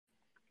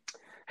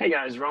Hey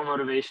guys, Raw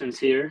Motivations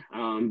here.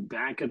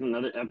 Back at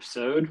another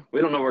episode. We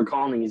don't know what we're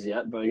calling these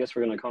yet, but I guess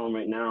we're going to call them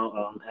right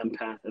now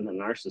Empath and the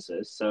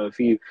Narcissist. So if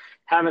you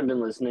haven't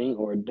been listening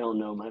or don't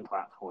know my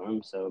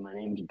platform, so my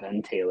name's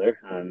Ben Taylor.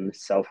 I'm a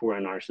self-aware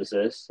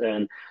narcissist,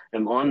 and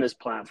I'm on this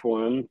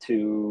platform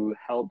to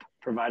help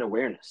provide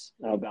awareness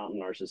about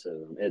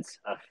narcissism, its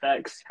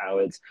effects, how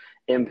it's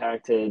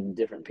impacted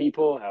different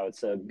people, how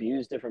it's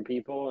abused different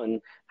people,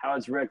 and how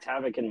it's wreaked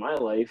havoc in my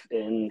life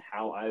and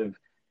how I've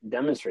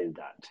demonstrated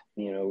that,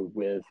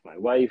 with my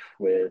wife,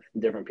 with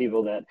different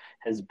people that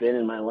has been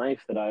in my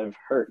life that I've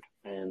hurt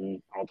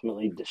and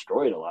ultimately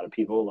destroyed a lot of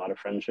people, a lot of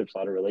friendships, a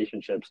lot of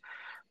relationships.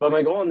 But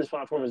my goal on this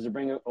platform is to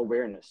bring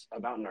awareness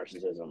about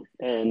narcissism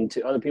and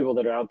to other people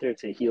that are out there,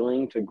 to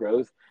healing, to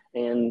growth,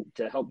 and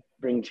to help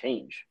bring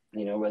change,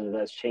 whether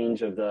that's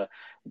change of the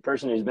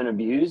person who's been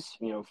abused,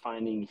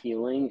 finding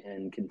healing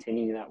and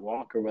continuing that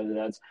walk, or whether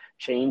that's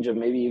change of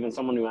maybe even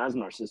someone who has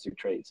narcissistic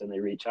traits and they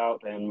reach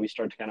out and we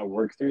start to kind of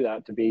work through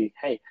that to be,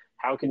 hey,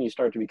 how can you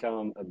start to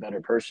become a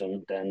better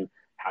person than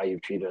how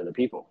you've treated other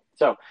people?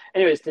 So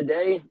anyways,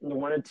 today I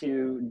wanted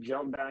to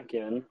jump back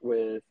in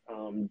with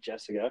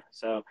Jessica.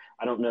 So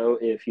I don't know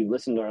if you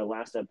listened to our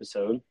last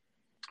episode.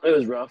 It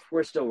was rough.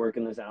 We're still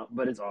working this out,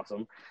 but it's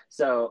awesome.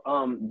 So,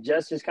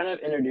 Jess, just kind of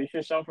introduce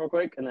yourself real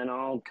quick, and then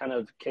I'll kind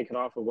of kick it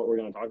off with what we're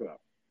going to talk about.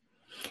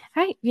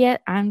 Hi, yeah,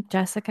 I'm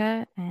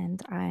Jessica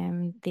and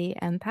I'm the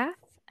empath.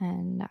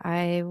 And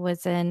I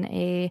was in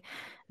a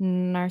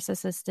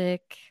narcissistic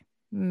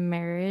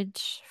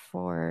marriage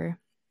for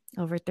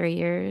over 3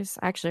 years,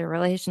 actually, a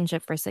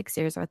relationship for 6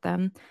 years with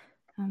them.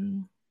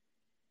 Um,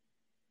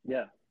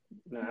 Yeah,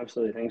 no,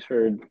 absolutely. Thanks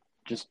for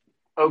just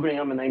opening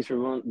up, and thanks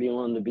for being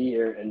willing to be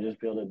here and just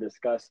be able to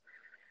discuss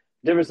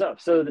different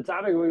stuff. So, the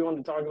topic we want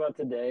to talk about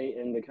today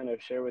and to kind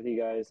of share with you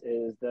guys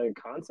is the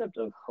concept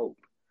of hope.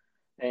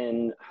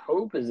 And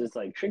hope is this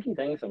like tricky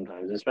thing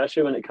sometimes,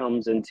 especially when it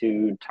comes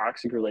into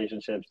toxic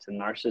relationships, to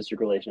narcissistic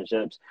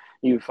relationships.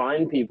 You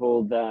find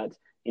people that,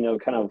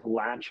 kind of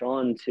latch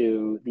on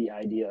to the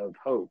idea of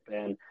hope.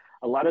 And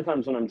a lot of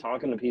times when I'm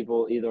talking to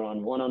people, either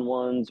on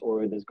one-on-ones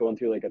or that's going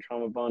through like a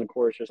trauma bond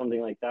course or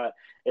something like that,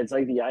 it's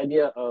like the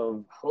idea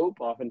of hope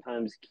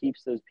oftentimes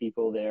keeps those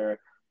people there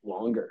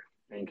longer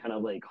and kind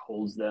of like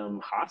holds them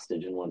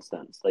hostage in one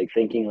sense, like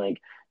thinking like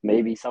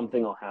maybe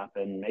something will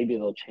happen, maybe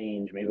they'll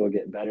change, maybe they'll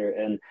get better.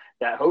 And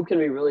that hope can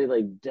be really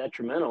like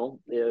detrimental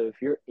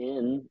if you're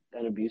in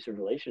an abusive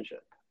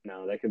relationship.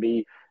 Now that could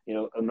be,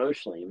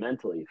 emotionally,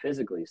 mentally,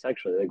 physically,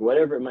 sexually, like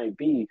whatever it might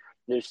be.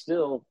 There's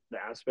still the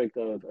aspect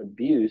of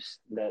abuse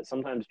that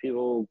sometimes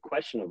people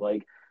question of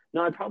like,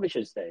 no, I probably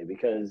should stay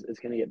because it's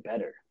going to get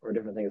better, or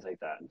different things like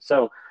that.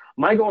 So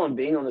my goal on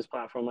being on this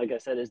platform, like I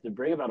said, is to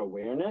bring about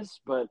awareness.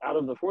 But out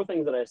of the four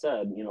things that I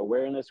said,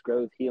 awareness,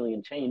 growth, healing,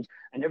 and change,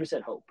 I never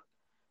said hope,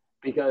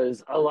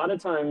 because a lot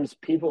of times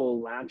people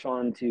latch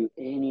on to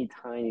any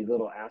tiny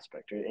little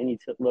aspect or any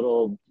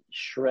little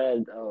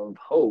shred of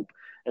hope,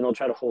 and they'll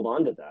try to hold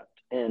on to that.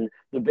 And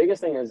the biggest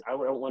thing is, I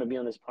don't want to be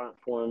on this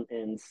platform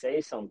and say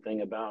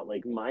something about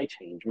like my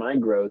change, my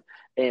growth,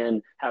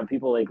 and have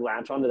people like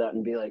latch onto that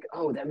and be like,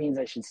 oh, that means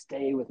I should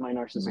stay with my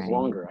narcissist right.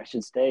 longer. I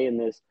should stay in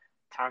this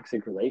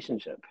toxic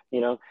relationship.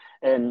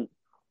 And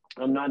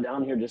I'm not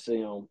down here just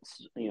to,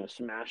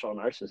 smash all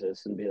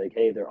narcissists and be like,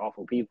 hey, they're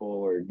awful people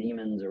or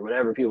demons or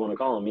whatever people want to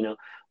call them.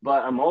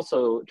 But I'm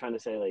also trying to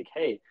say like,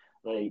 hey,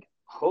 like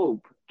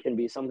hope can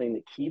be something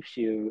that keeps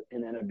you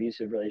in an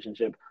abusive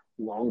relationship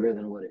longer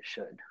than what it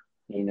should.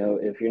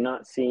 If you're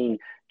not seeing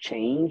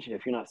change,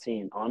 if you're not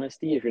seeing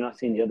honesty, if you're not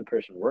seeing the other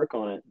person work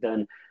on it,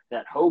 then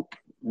that hope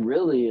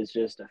really is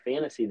just a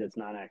fantasy that's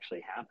not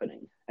actually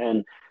happening.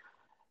 And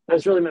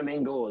that's really my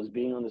main goal, is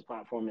being on this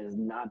platform, is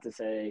not to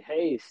say,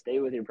 hey, stay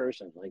with your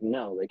person. Like,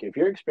 no, like if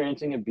you're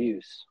experiencing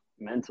abuse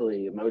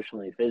mentally,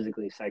 emotionally,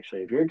 physically,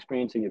 sexually, if you're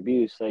experiencing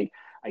abuse, like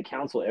I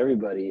counsel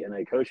everybody and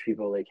I coach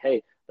people like,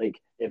 hey, like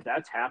if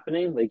that's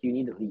happening, like you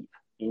need to leave.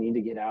 You need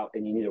to get out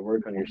and you need to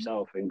work on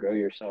yourself and grow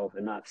yourself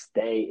and not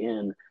stay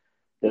in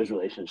those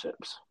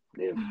relationships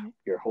if Right.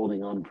 you're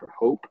holding on for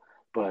hope,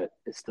 but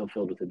it's still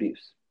filled with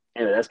abuse.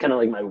 Anyway, that's kind of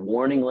like my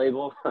warning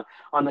label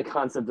on the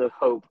concept of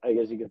hope, I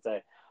guess you could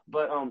say.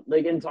 But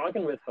like in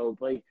talking with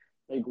hope, like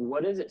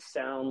what does it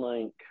sound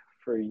like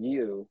for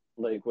you,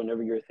 like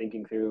whenever you're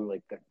thinking through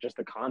like just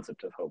the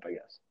concept of hope, I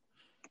guess?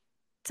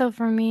 So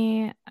for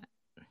me,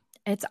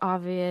 it's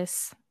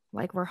obvious,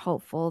 like we're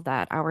hopeful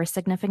that our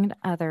significant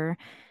other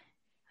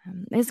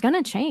is going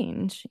to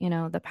change,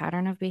 the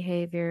pattern of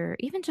behavior,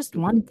 even just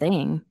Mm-hmm. one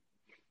thing.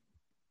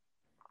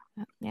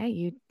 Yeah,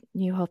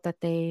 you hope that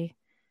they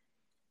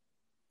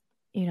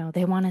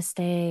want to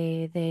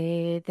stay,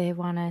 they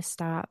want to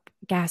stop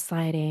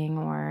gaslighting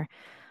or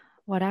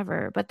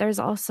whatever. But there's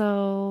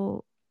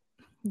also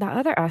the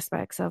other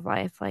aspects of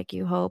life, like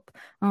you hope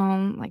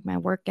like my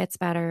work gets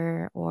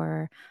better,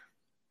 or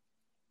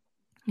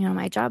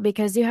my job,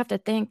 because you have to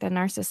think the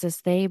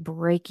narcissists, they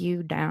break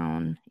you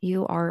down.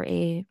 You are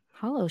a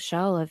hollow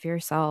shell of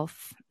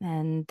yourself,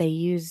 and they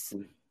use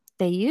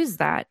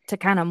that to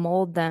kind of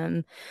mold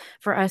them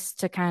for us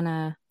to kind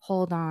of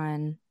hold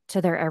on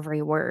to their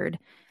every word.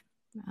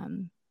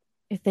 Um,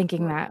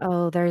 Thinking Right. that,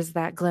 oh, there's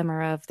that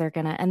glimmer of they're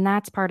gonna, and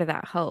that's part of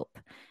that hope.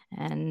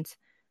 And,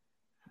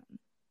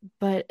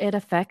 but it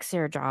affects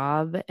your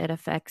job, it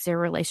affects your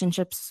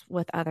relationships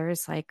with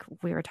others, like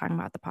we were talking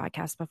about the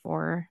podcast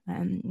before.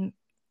 And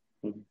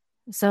Mm-hmm.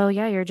 so,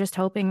 yeah, you're just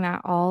hoping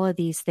that all of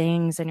these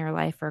things in your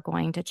life are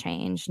going to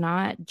change,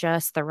 not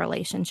just the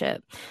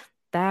relationship.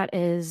 That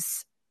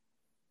is,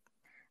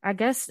 I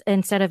guess,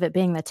 instead of it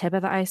being the tip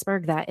of the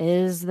iceberg, that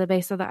is the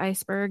base of the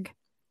iceberg.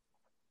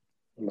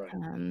 Right.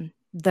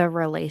 The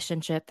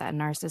relationship, that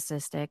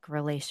narcissistic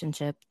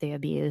relationship, the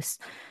abuse.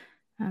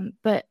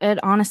 But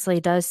it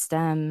honestly does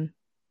stem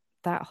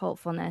that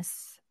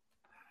hopefulness,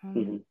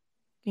 Mm-hmm.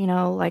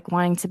 like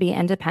wanting to be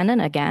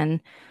independent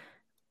again.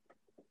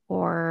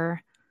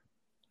 Or,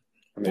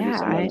 Or maybe yeah,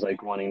 sometimes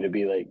like wanting to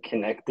be like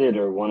connected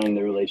or wanting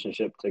the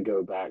relationship to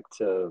go back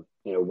to,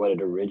 what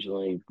it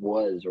originally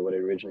was or what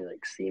it originally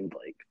like seemed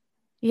like.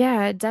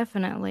 yeah,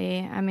 definitely.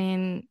 I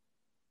mean,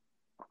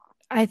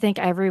 I think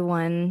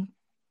everyone,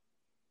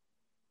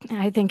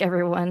 I think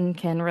everyone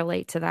can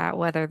relate to that,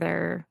 whether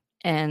they're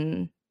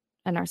in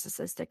a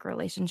narcissistic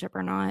relationship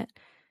or not.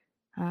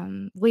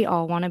 We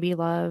all want to be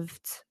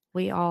loved.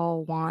 We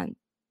all want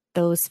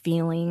those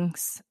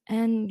feelings.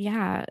 And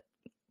yeah,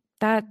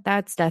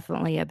 that's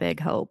definitely a big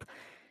hope.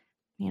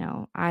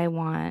 I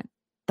want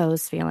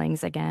those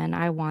feelings again.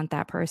 I want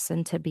that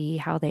person to be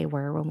how they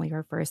were when we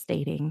were first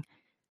dating.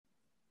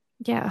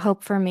 Yeah,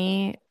 hope for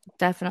me,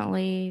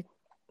 definitely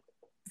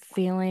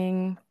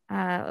feeling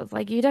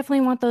like you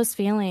definitely want those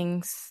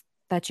feelings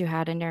that you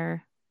had in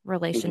your Mm-hmm.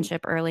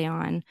 relationship early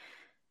on.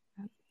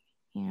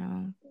 You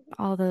know,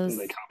 all Like those.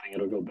 hoping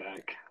it'll go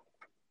back.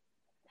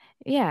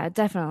 Yeah,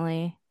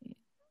 definitely.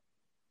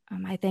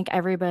 I think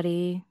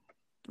everybody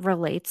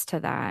relates to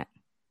that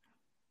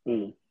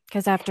Mm.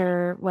 because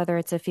after whether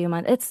it's a few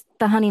months, it's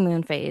the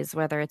honeymoon phase,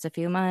 whether it's a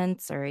few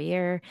months or a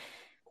year,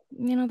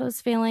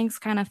 those feelings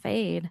kind of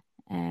fade.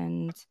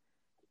 And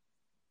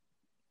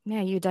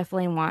yeah, you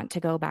definitely want to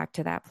go back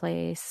to that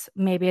place.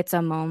 Maybe it's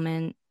a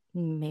moment,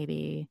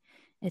 maybe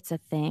it's a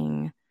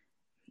thing.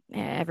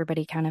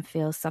 Everybody kind of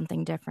feels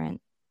something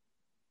different.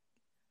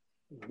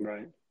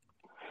 Right.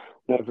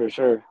 No, for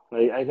sure.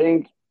 Like I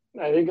think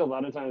a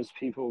lot of times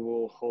people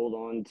will hold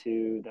on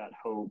to that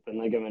hope, and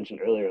like I mentioned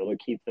earlier, it'll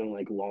keep them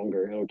like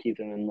longer. It'll keep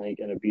them in like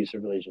an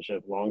abusive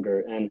relationship longer.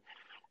 And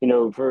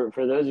for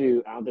those of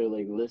you out there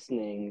like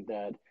listening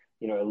that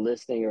are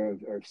listening or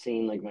have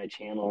seen like my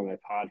channel or my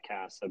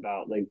podcast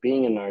about like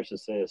being a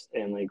narcissist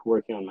and like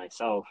working on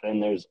myself,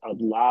 and there's a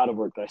lot of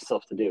work that I still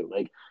have to do.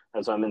 Like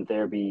that's why I'm in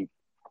therapy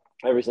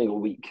every single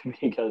week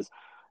because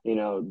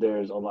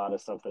there's a lot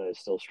of stuff that I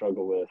still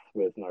struggle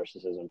with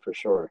narcissism for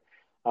sure.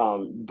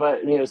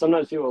 But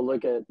sometimes people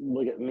look at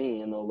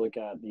me and they'll look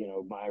at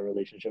my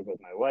relationship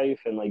with my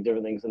wife and like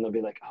different things, and they'll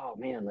be like, oh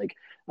man, like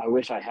I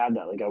wish I had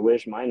that, like I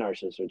wish my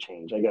narcissist would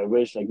change, like I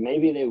wish like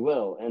maybe they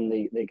will, and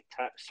they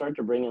start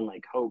to bring in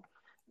like hope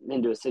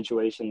into a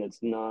situation that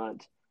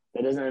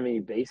doesn't have any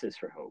basis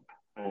for hope.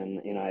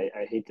 And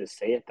I hate to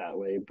say it that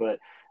way, but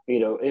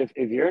if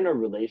you're in a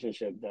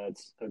relationship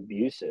that's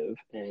abusive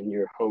and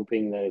you're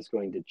hoping that it's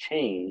going to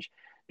change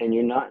and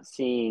you're not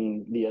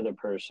seeing the other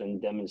person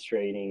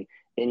demonstrating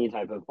any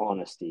type of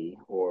honesty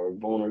or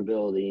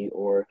vulnerability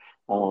or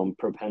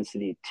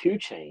propensity to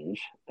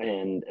change,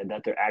 and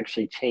that they're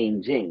actually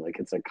changing, like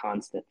it's a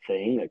constant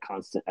thing, a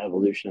constant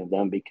evolution of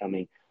them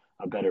becoming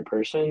a better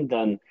person,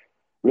 then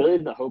really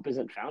the hope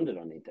isn't founded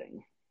on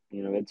anything.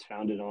 It's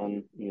founded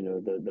on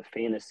the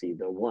fantasy,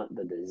 the want,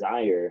 the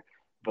desire,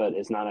 but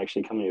it's not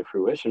actually coming to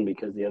fruition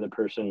because the other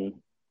person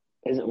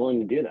isn't willing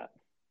to do that.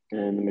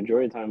 And the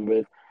majority of the time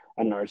with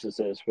a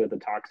narcissist, with a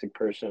toxic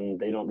person,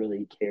 they don't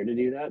really care to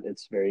do that.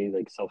 It's very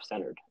like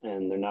self-centered,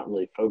 and they're not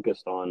really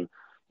focused on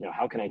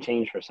how can I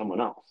change for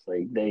someone else.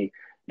 Like they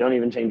don't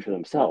even change for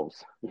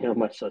themselves,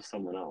 much less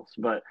someone else.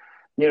 But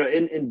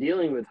in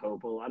dealing with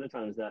hope, a lot of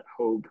times that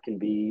hope can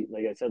be,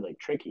 like I said, like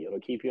tricky. It'll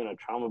keep you in a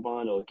trauma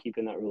bond. It'll keep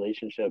you in that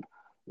relationship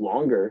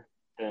longer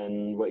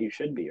than what you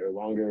should be, or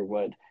longer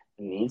what it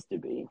needs to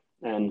be.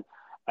 And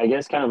I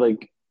guess kind of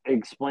like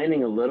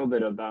explaining a little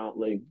bit about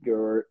like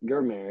your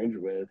marriage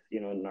with a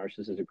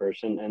narcissistic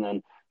person, and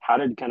then how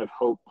did kind of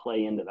hope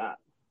play into that?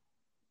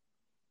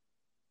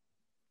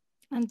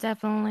 And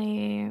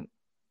definitely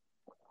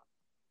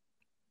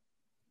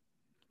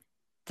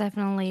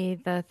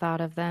the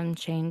thought of them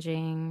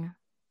changing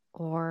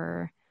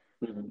or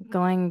Mm-hmm.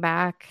 going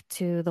back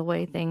to the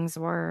way things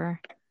were,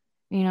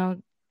 you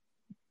know,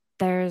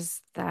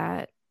 there's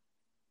that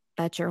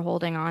you're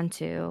holding on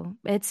to.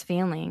 It's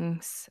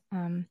feelings.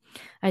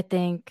 I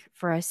think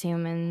for us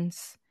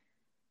humans,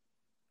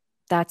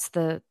 that's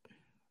the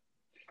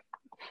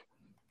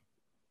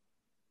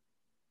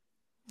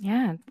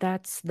yeah,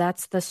 that's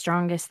the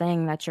strongest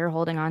thing that you're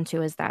holding on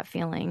to is that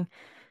feeling,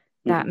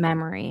 that Mm-hmm.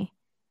 memory,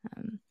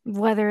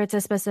 whether it's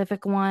a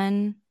specific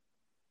one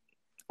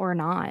or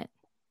not.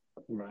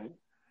 Right.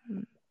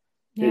 Um,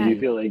 Did Yeah, you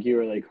feel like you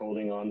were like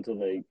holding on to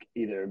like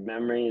either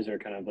memories or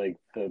kind of like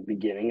the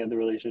beginning of the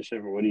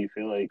relationship, or what do you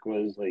feel like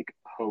was like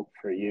hope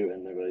for you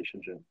in the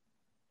relationship?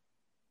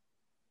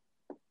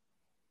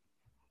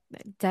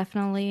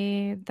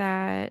 definitely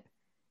that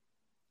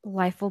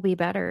life will be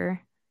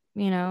better.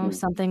 You know, Mm,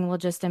 something will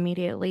just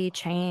immediately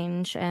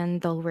change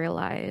and they'll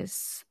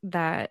realize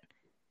that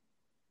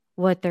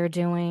what they're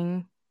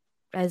doing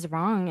is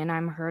wrong and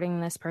I'm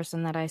hurting this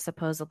person that I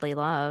supposedly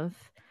love,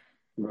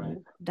 right.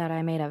 that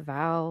I made a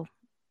vow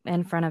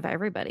in front of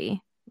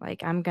everybody.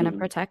 Like, I'm going to Hmm.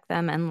 protect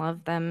them and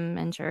love them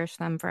and cherish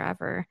them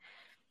forever.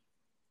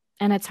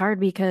 And it's hard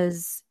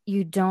because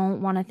you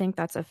don't want to think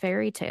that's a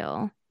fairy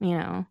tale, you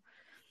know,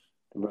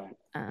 Right.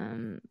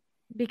 um,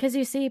 because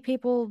you see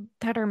people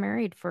that are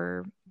married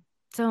for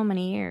so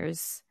many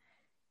years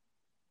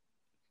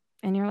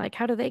and you're like,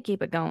 how do they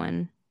keep it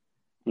going?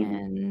 Hmm.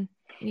 And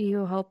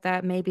you hope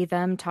that maybe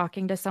them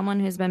talking to someone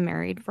who's been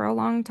married for a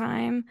long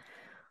time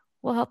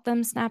will help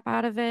them snap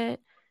out of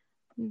it.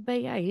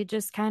 But yeah, you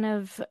just kind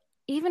of,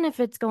 even if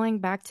it's going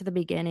back to the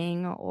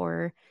beginning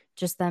or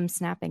just them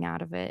snapping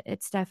out of it,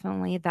 it's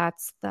definitely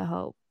that's the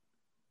hope.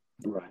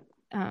 Right.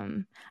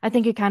 I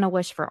think you kind of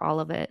wish for all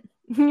of it.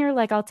 You're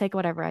like, I'll take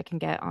whatever I can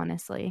get,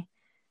 honestly.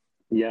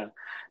 Yeah.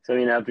 So I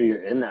mean, after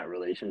you're in that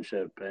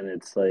relationship and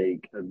it's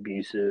like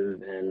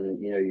abusive, and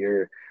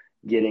you're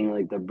getting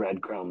like the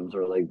breadcrumbs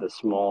or like the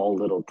small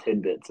little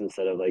tidbits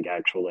instead of like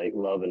actual like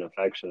love and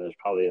affection, there's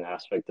probably an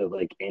aspect of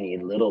like any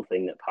little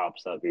thing that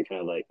pops up. You're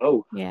kind of like,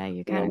 oh, Yeah,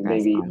 you kind of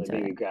grasp maybe onto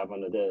it. grab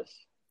onto this.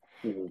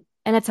 Hmm.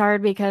 And it's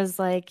hard because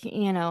like,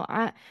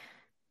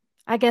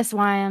 I guess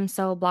why I'm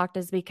so blocked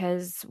is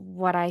because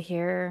what I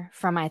hear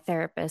from my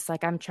therapist,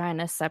 like I'm trying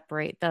to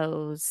separate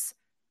those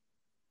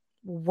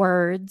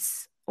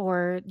words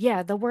or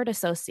yeah, the word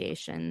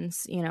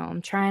associations,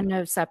 I'm trying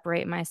to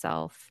separate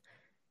myself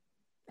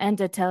and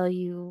to tell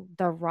you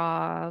the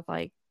raw,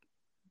 like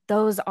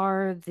those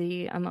are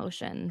the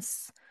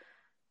emotions.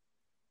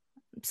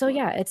 So Right.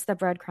 yeah, it's the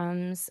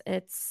breadcrumbs.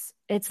 It's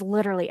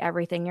literally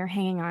everything. You're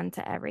hanging on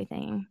to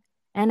everything.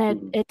 And it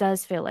Hmm. it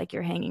does feel like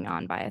you're hanging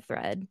on by a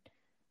thread.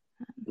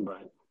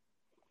 Right.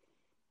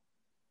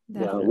 Yeah.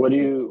 Definitely. What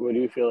do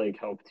you feel like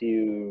helped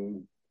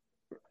you,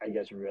 I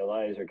guess,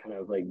 realize or kind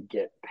of like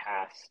get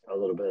past a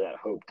little bit of that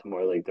hope to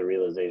more like the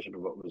realization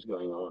of what was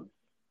going on?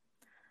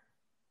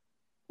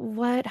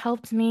 What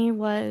helped me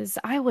was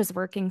I was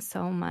working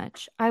so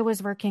much. I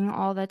was working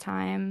all the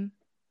time.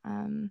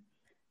 Um,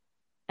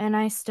 and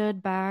I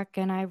stood back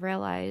and I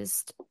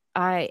realized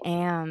I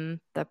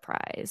am the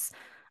prize.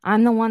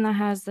 I'm the one that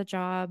has the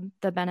job,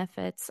 the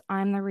benefits.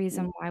 I'm the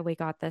reason why we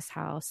got this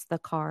house, the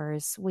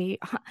cars. We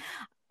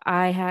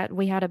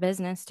had a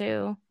business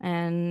too,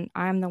 and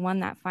I'm the one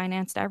that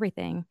financed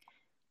everything.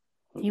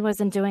 He Mm-hmm.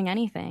 wasn't doing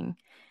anything.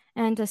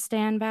 And to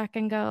stand back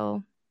and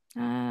go,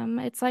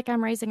 it's like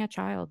I'm raising a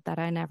child that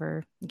I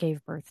never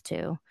gave birth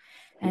to.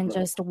 And Right.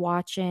 just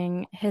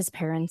watching his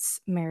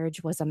parents'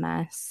 marriage was a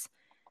mess.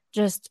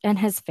 Just and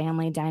his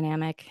family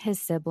dynamic, his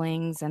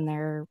siblings and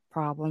their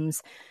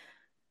problems.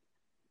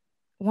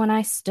 When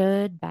I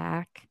stood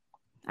back,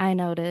 I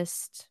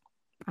noticed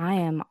I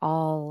am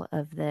all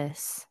of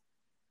this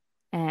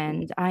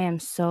and I am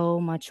so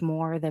much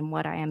more than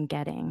what I am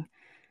getting.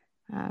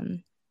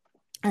 Um,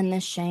 and the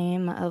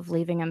shame of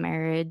leaving a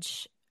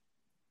marriage,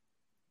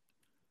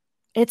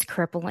 it's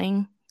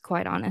crippling,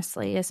 quite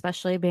honestly,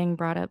 especially being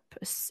brought up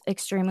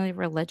extremely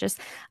religious.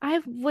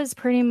 I was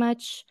pretty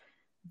much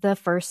the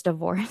first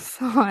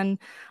divorce on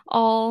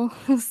all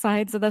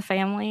sides of the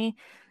family.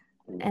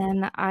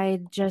 And I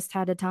just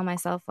had to tell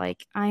myself,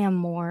 like, I am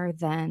more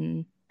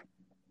than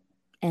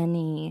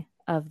any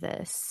of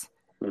this.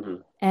 Mm-hmm.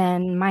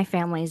 And my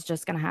family is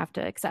just going to have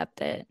to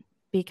accept it Right.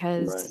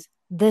 because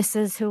this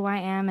is who I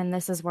am and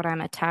this is what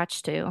I'm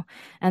attached to.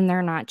 And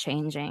they're not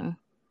changing.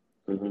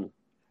 Mm-hmm.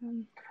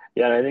 Mm.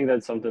 Yeah, and I think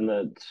that's something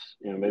that,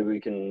 maybe we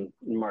can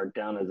mark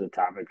down as a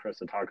topic for us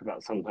to talk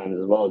about sometimes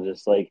as well.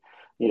 Just like,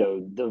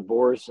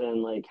 divorce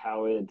and like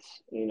how it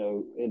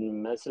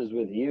messes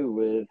with you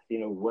with,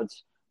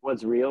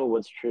 what's real,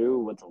 what's true,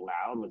 what's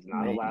allowed, what's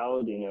not Right.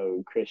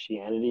 allowed,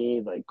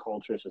 Christianity, like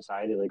culture,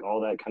 society, like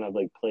all that kind of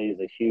like plays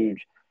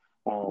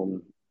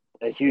um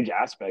a huge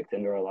aspect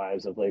into our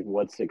lives of like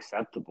what's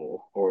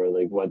acceptable or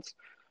like what's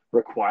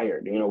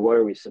required. What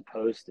are we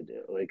supposed to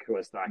do? Like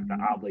what's like the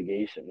Mhm.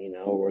 obligation,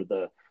 or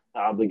the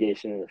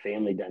obligation in the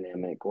family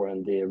dynamic or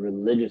in the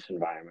religious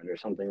environment or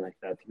something like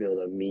that to be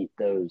able to meet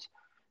those,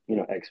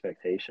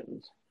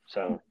 expectations.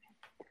 So,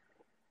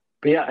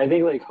 but yeah, I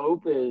think like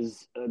hope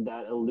is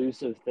that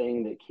elusive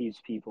thing that keeps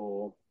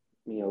people,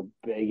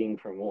 begging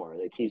for more,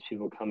 that keeps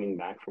people coming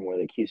back for more,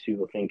 that keeps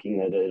people thinking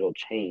that it'll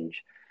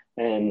change.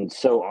 And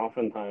so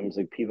oftentimes,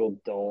 like people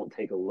don't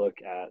take a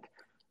look at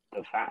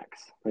the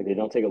facts. Like they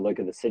don't take a look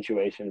at the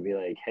situation and be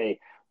like, hey,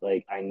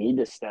 like I need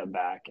to step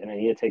back and I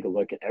need to take a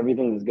look at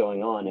everything that's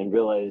going on and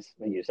realize,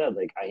 like you said,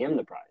 like I am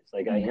the prize.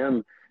 Like I Mhm.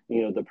 am,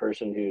 the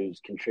person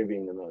who's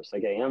contributing the most.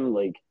 Like I am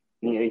like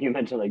You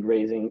mentioned like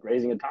raising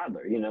a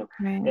toddler,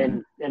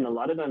 Right. and a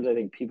lot of times I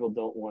think people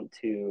don't want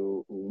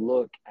to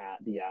look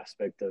at the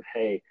aspect of,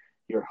 hey,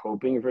 you're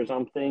hoping for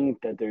something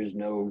that there's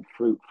no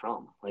fruit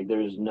from, like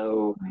there's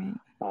no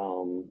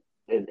Right.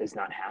 it's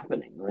not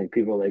happening. Like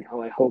people are like,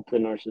 oh, I hope the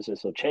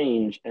narcissist will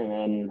change, and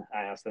then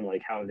I ask them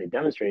like, how have they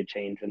demonstrated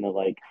change, and they're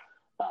like,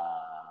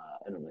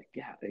 and I'm like,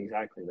 yeah,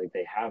 exactly, like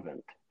they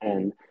haven't,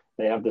 and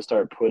they have to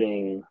start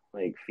putting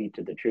like feet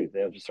to the truth.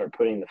 They have to start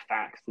putting the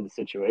facts to the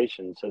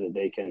situation so that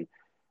they can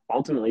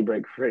ultimately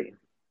break free.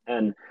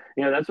 And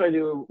that's what I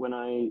do when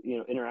I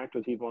interact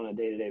with people on a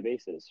day-to-day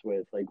basis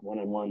with like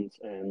one-on-ones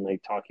and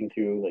like talking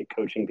through like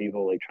coaching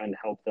people, like trying to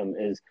help them,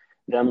 is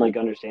them like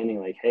understanding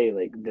like, hey,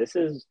 like this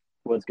is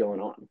what's going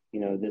on.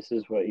 This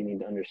is what you need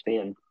to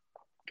understand.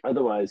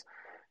 Otherwise,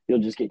 you'll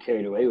just get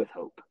carried away with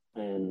hope,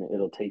 and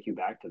it'll take you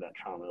back to that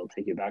trauma. It'll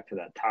take you back to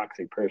that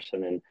toxic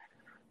person, and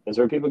that's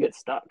where people get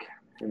stuck,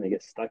 and they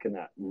get stuck in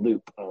that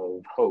loop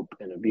of hope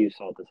and abuse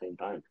all at the same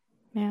time.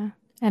 Yeah.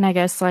 And I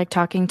guess like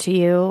talking to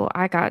you,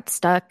 I got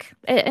stuck,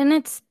 and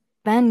it's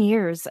been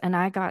years, and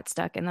I got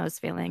stuck in those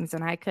feelings,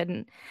 and I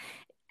haven't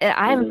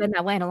Mm-hmm. been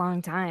that way in a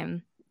long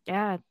time.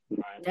 Yeah.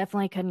 Right.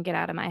 Definitely couldn't get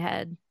out of my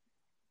head.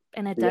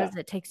 And Yeah.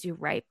 it takes you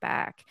right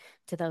back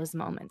to those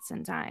moments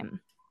in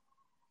time.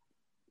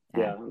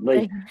 Yeah. Yeah.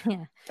 Like,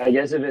 Yeah. I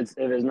guess if it's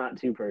not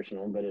too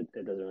personal, but it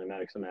doesn't really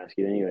matter because I'm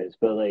asking you anyways.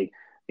 But like,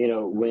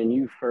 when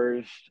you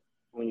first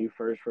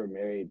were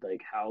married,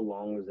 like how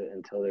long was it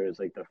until there was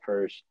like the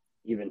first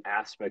even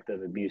aspect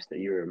of abuse that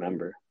you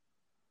remember?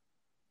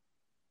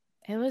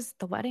 It was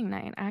the wedding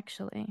night,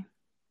 actually.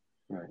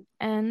 Right.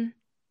 And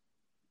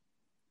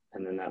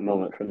And then that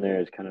moment from there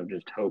is kind of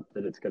just hope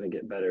that it's going to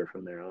get better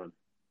from there on.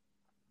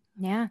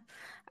 yeah,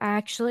 I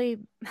actually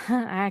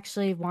I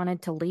actually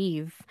wanted to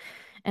leave.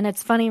 And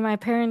it's funny, my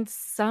parents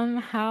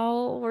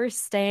somehow were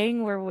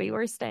staying where we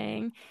were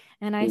staying,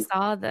 and I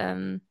saw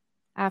them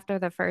after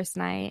the first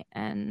night,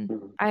 and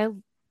Mm-hmm.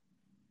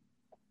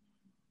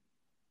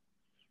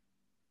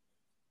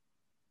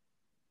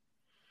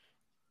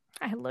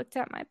 I looked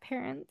at my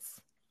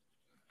parents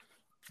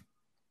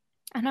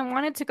and I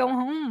wanted to go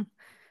home.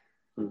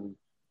 Mm-hmm.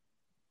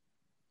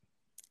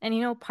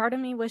 And part of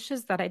me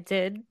wishes that I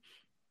did,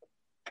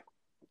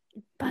 Mm-hmm.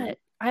 but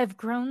I've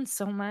grown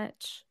so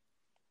much.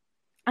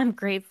 I'm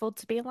grateful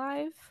to be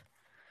alive.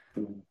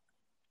 Mm-hmm.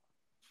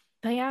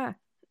 But yeah,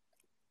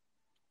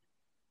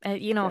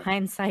 Yeah.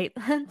 hindsight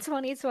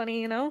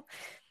 2020, Right.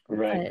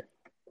 but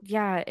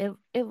yeah,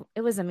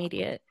 it was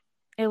immediate.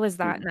 It was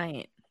that Mm-hmm.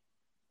 night.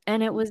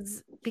 And it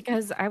was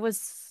because I was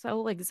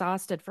so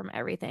exhausted from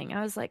everything.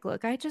 I was like,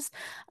 look, I want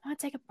to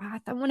take a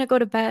bath. I want to go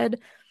to bed.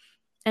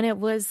 And it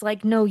was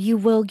like, no, you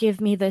will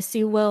give me this.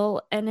 You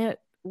will. And it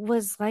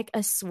was like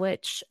a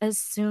switch. As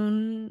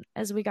soon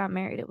as we got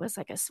married, it was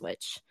like a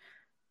switch.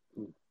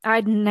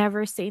 I'd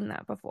never seen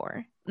that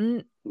before.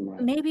 Right.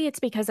 Maybe it's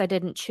because I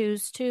didn't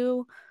choose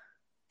to.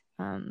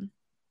 Um,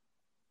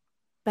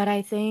 but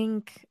I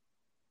think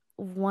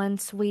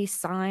once we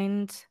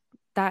signed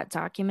that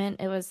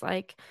document, it was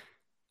like,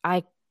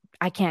 I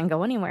I can't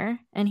go anywhere,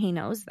 and he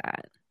knows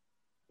that.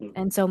 Mm-hmm.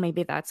 And so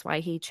maybe that's why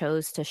he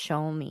chose to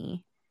show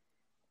me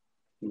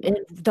Right.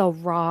 the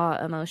raw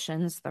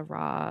emotions, the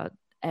raw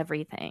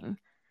everything.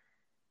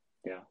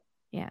 Yeah.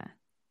 Yeah.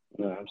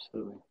 No,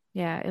 absolutely.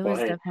 Yeah, it Well, was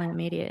hey, definitely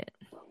immediate.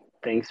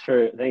 thanks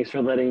for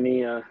letting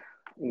me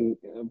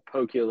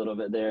poke you a little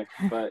bit there.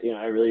 But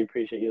I really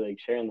appreciate you like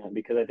sharing that,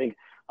 because I think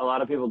a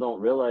lot of people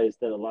don't realize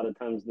that a lot of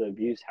times the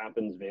abuse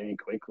happens very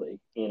quickly.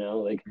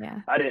 Like Yeah.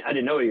 I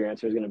didn't know what your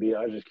answer was going to be.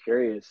 I was just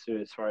curious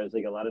as far as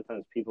like a lot of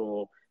times people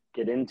will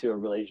get into a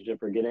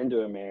relationship or get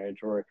into a marriage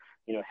or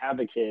have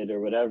a kid or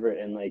whatever,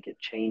 and like it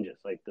changes,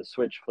 like the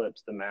switch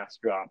flips, the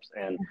mask drops,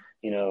 and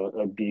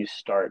abuse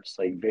starts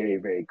like very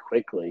very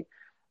quickly.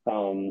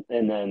 And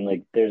then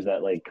like there's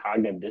that like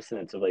cognitive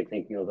dissonance of like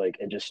thinking of like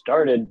it just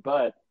started,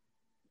 but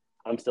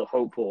I'm still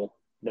hopeful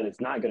that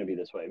it's not going to be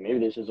this way. Maybe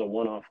this is a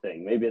one-off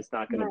thing. Maybe it's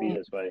not going to be Right.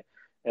 this way,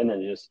 and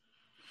then it just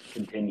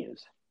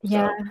continues.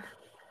 Yeah. So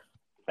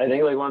I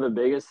think like one of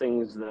the biggest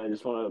things that I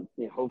just want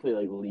to hopefully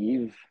like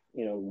leave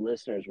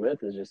listeners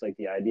with is just like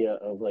the idea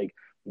of like,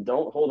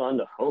 don't hold on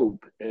to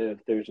hope if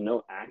there's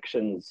no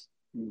actions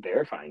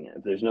verifying it.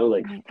 If there's no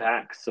like Right.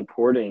 facts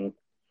supporting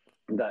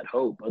that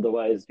hope.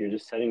 Otherwise, you're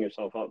just setting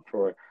yourself up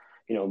for,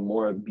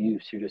 more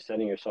abuse. You're just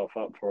setting yourself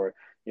up for,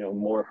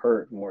 more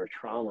hurt, more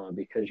trauma,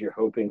 because you're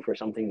hoping for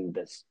something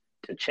that's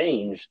to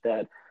change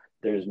that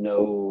there's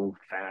no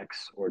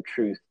facts or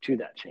truth to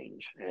that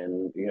change.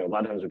 And, a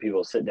lot of times when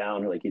people sit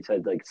down, or like you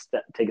said, like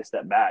take a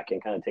step back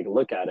and kind of take a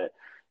look at it,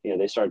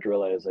 they start to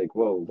realize like,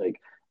 whoa, like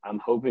I'm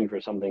hoping for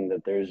something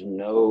that there's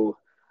no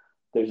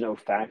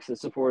facts that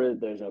support it.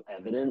 There's no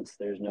evidence.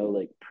 There's no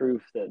like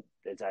proof that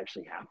it's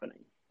actually happening.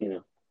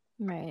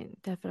 Right.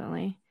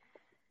 Definitely.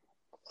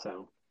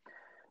 So,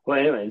 well,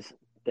 anyways,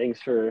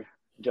 thanks for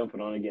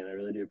jumping on again. I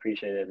really do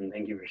appreciate it. And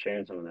thank you for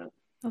sharing some of that.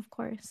 Of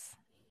course.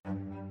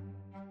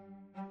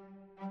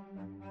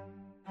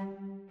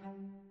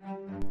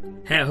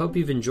 Hey, I hope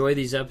you've enjoyed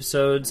these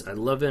episodes. I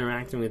love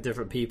interacting with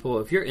different people.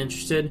 If you're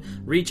interested,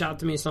 reach out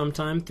to me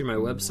sometime through my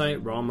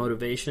website, Raw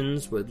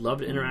Motivations. Would love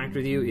to interact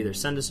with you. Either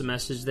send us a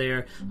message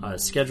there,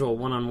 schedule a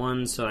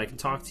one-on-one so I can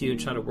talk to you,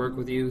 try to work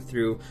with you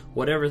through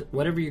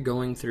whatever you're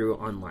going through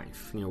on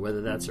life.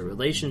 Whether that's a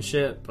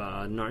relationship,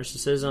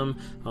 narcissism,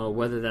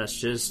 whether that's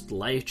just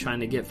life, trying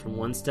to get from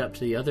one step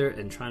to the other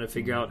and trying to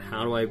figure out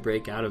how do I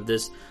break out of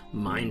this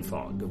mind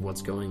fog of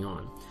what's going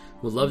on.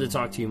 Would love to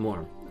talk to you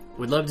more.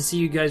 We'd love to see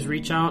you guys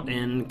reach out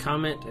and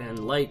comment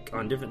and like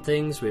on different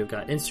things. We've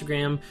got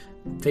Instagram,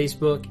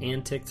 Facebook,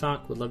 and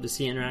TikTok. Would love to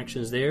see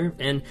interactions there.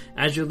 And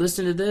as you're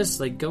listening to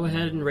this, go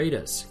ahead and rate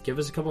us. Give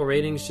us a couple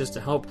ratings just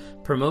to help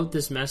promote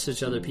this message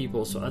to other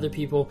people so other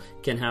people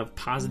can have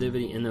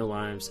positivity in their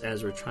lives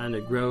as we're trying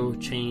to grow,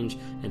 change,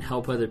 and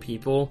help other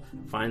people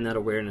find that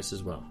awareness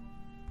as well.